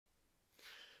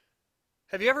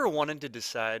Have you ever wanted to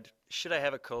decide, should I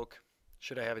have a Coke?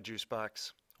 Should I have a juice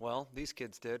box? Well, these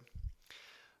kids did.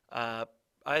 Uh,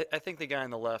 I think the guy on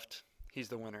the left, he's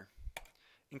the winner.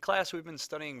 In class, we've been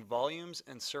studying volumes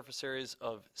and surface areas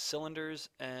of cylinders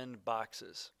and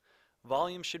boxes.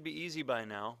 Volume should be easy by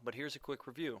now, but here's a quick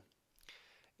review.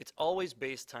 It's always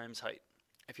base times height.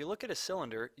 If you look at a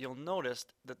cylinder, you'll notice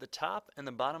that the top and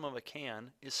the bottom of a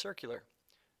can is circular.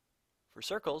 For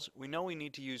circles, we know we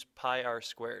need to use pi r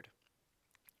squared.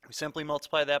 We simply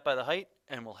multiply that by the height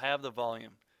and we'll have the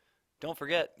volume. Don't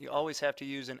forget, you always have to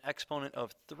use an exponent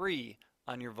of 3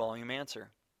 on your volume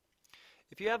answer.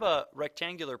 If you have a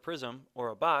rectangular prism or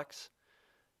a box,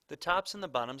 the tops and the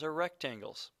bottoms are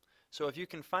rectangles. So if you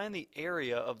can find the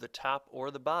area of the top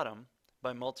or the bottom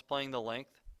by multiplying the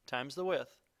length times the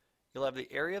width, you'll have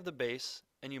the area of the base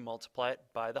and you multiply it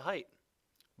by the height.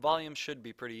 Volume should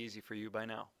be pretty easy for you by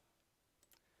now.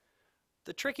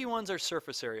 The tricky ones are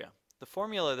surface area. The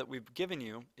formula that we've given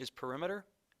you is perimeter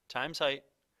times height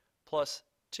plus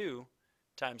 2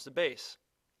 times the base.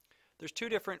 There's two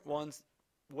different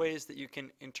ways that you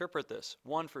can interpret this,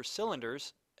 one for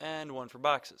cylinders and one for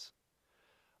boxes.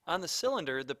 On the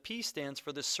cylinder, the P stands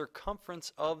for the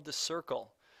circumference of the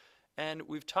circle, and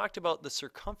we've talked about the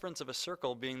circumference of a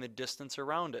circle being the distance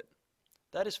around it.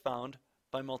 That is found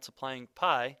by multiplying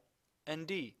pi and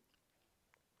d.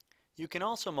 You can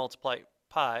also multiply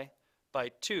pi by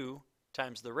 2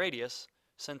 times the radius,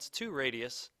 since 2 radii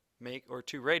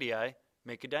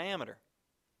make a diameter.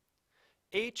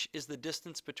 H is the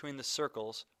distance between the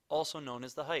circles, also known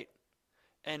as the height.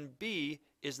 And B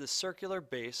is the circular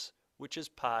base, which is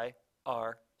pi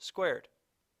r squared.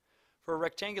 For a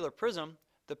rectangular prism,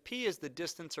 the P is the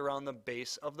distance around the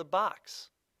base of the box.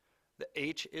 The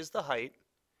H is the height,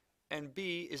 and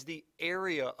B is the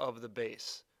area of the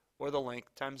base, or the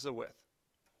length times the width.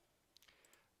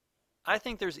 I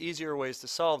think there's easier ways to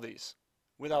solve these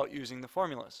without using the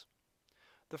formulas.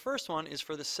 The first one is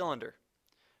for the cylinder.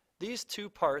 These two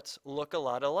parts look a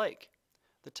lot alike.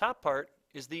 The top part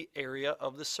is the area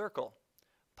of the circle,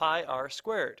 pi r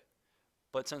squared.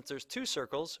 But since there's two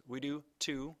circles, we do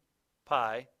 2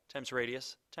 pi times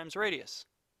radius times radius.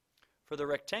 For the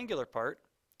rectangular part,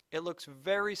 it looks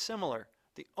very similar.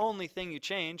 The only thing you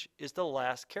change is the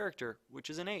last character, which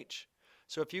is an h.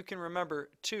 So if you can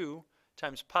remember 2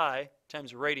 times pi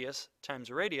times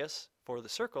radius for the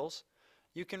circles,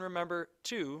 you can remember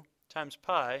 2 times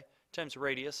pi times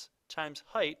radius times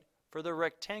height for the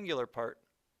rectangular part.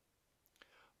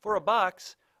 For a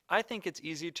box, I think it's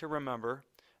easy to remember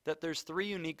that there's 3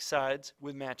 unique sides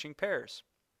with matching pairs.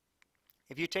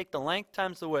 If you take the length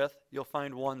times the width, you'll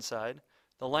find one side.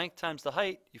 The length times the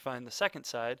height, you find the second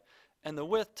side. And the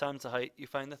width times the height, you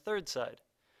find the third side.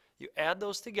 You add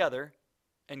those together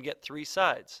and get 3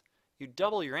 sides. You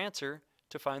double your answer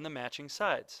to find the matching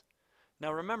sides.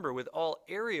 Now remember, with all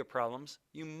area problems,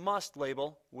 you must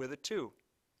label with a 2.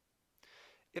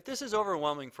 If this is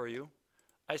overwhelming for you,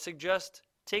 I suggest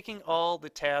taking all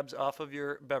the tabs off of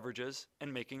your beverages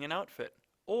and making an outfit,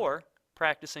 or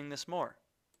practicing this more.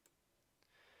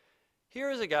 Here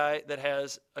is a guy that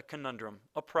has a conundrum,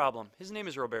 a problem. His name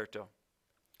is Roberto.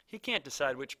 He can't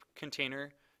decide which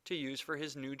container to use for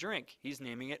his new drink. He's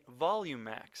naming it Volume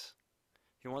Max.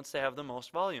 He wants to have the most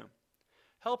volume.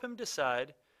 Help him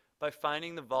decide by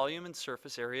finding the volume and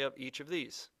surface area of each of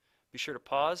these. Be sure to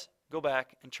pause, go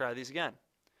back, and try these again.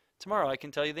 Tomorrow I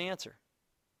can tell you the answer.